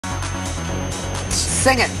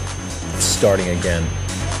Sing it. It's starting again.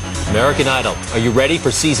 American Idol. Are you ready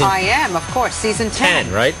for season? I am, of course. Season 10.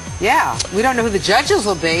 10, right? Yeah. We don't know who the judges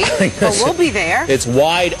will be, but we'll be there. It's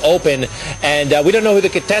wide open, and we don't know who the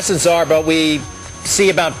contestants are, but we see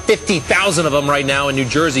about 50,000 of them right now in New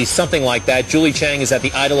Jersey, something like that. Julie Chang is at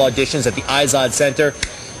the Idol auditions at the IZOD Center.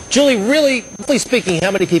 Julie, really speaking,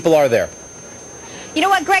 how many people are there? You know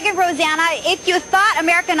what, Greg and Rosanna, if you thought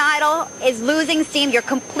American Idol is losing steam, you're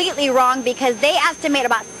completely wrong, because they estimate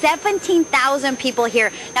about 17,000 people here.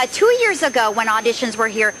 Now, 2 years ago when auditions were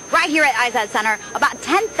here, right here at IZOD Center, about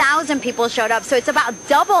 10,000 people showed up, so it's about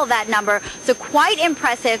double that number, so quite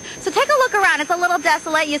impressive. So take a look around. It's a little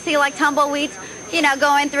desolate. You see like tumbleweeds, you know,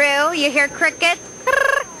 going through. You hear crickets.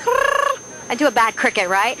 I do a bad cricket,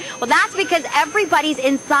 right? Well, that's because everybody's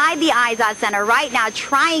inside the IZOD Center right now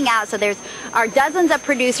trying out. So there are dozens of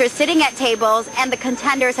producers sitting at tables, and the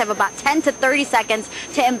contenders have about 10 to 30 seconds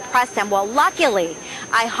to impress them. Well, luckily,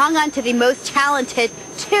 I hung on to the most talented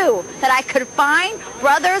two that I could find,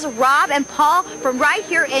 brothers Rob and Paul from right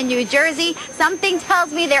here in New Jersey. Something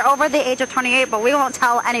tells me they're over the age of 28, but we won't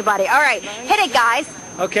tell anybody. All right, hit it, guys.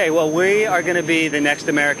 Okay, well, we are going to be the next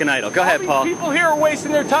American Idol. Go ahead, Paul. People here are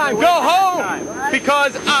wasting their time. Go home!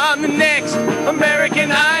 Because I'm the next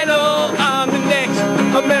American Idol. I'm the next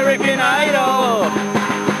American Idol.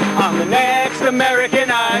 I'm the next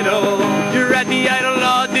American Idol. You're at the Idol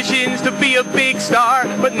auditions to be a big star,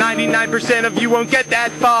 but 99% of you won't get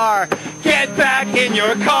that far. Get back in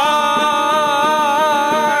your car,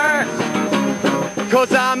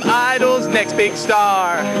 'cause I'm Idol's next big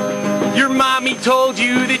star. Your mommy told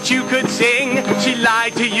you that you could sing. She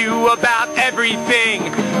lied to you about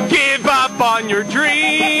everything. Give up on your dreams,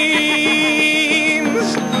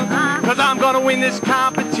 'cause I'm gonna win this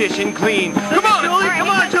competition clean. Come on, Julie, come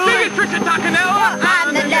on, Julie. Sing it, Trisha Takanawa.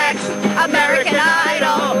 I'm the next American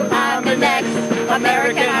Idol. I'm the next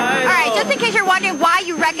American Idol. All right, just in case you're wondering why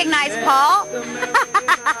you recognize Paul,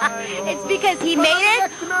 it's because he made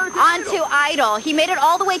it onto Idol. He made it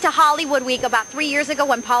all the way to Hollywood Week about 3 years ago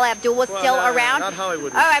when Paula Abdul was still around. Not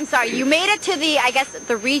Hollywood Week. Oh, I'm sorry. You made it to the, I guess,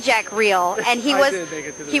 the reject reel, and he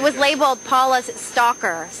was labeled Paula's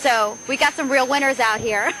stalker. So we got some real winners out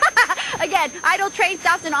here. Again, Idol train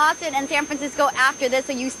stops in Austin and San Francisco after this,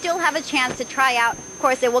 so you still have a chance to try out. Of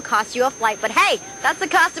course, it will cost you a flight, but hey, that's the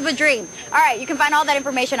cost of a dream. All right, you can find all that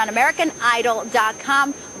information on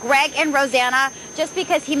AmericanIdol.com. Greg and Rosanna, just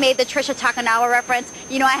because he made the Trisha Takanawa reference,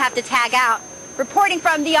 you know I have to tag out. Reporting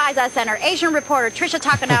from the IZOD Center, Asian Reporter Trisha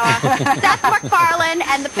Takanawa, Seth MacFarlane,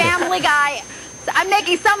 and the Family Guy. So I'm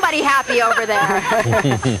making somebody happy over there.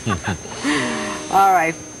 All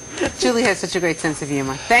right. Julie has such a great sense of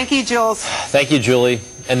humor. Thank you, Jules. Thank you, Julie.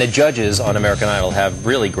 And the judges on American Idol have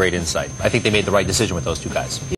really great insight. I think they made the right decision with those two guys.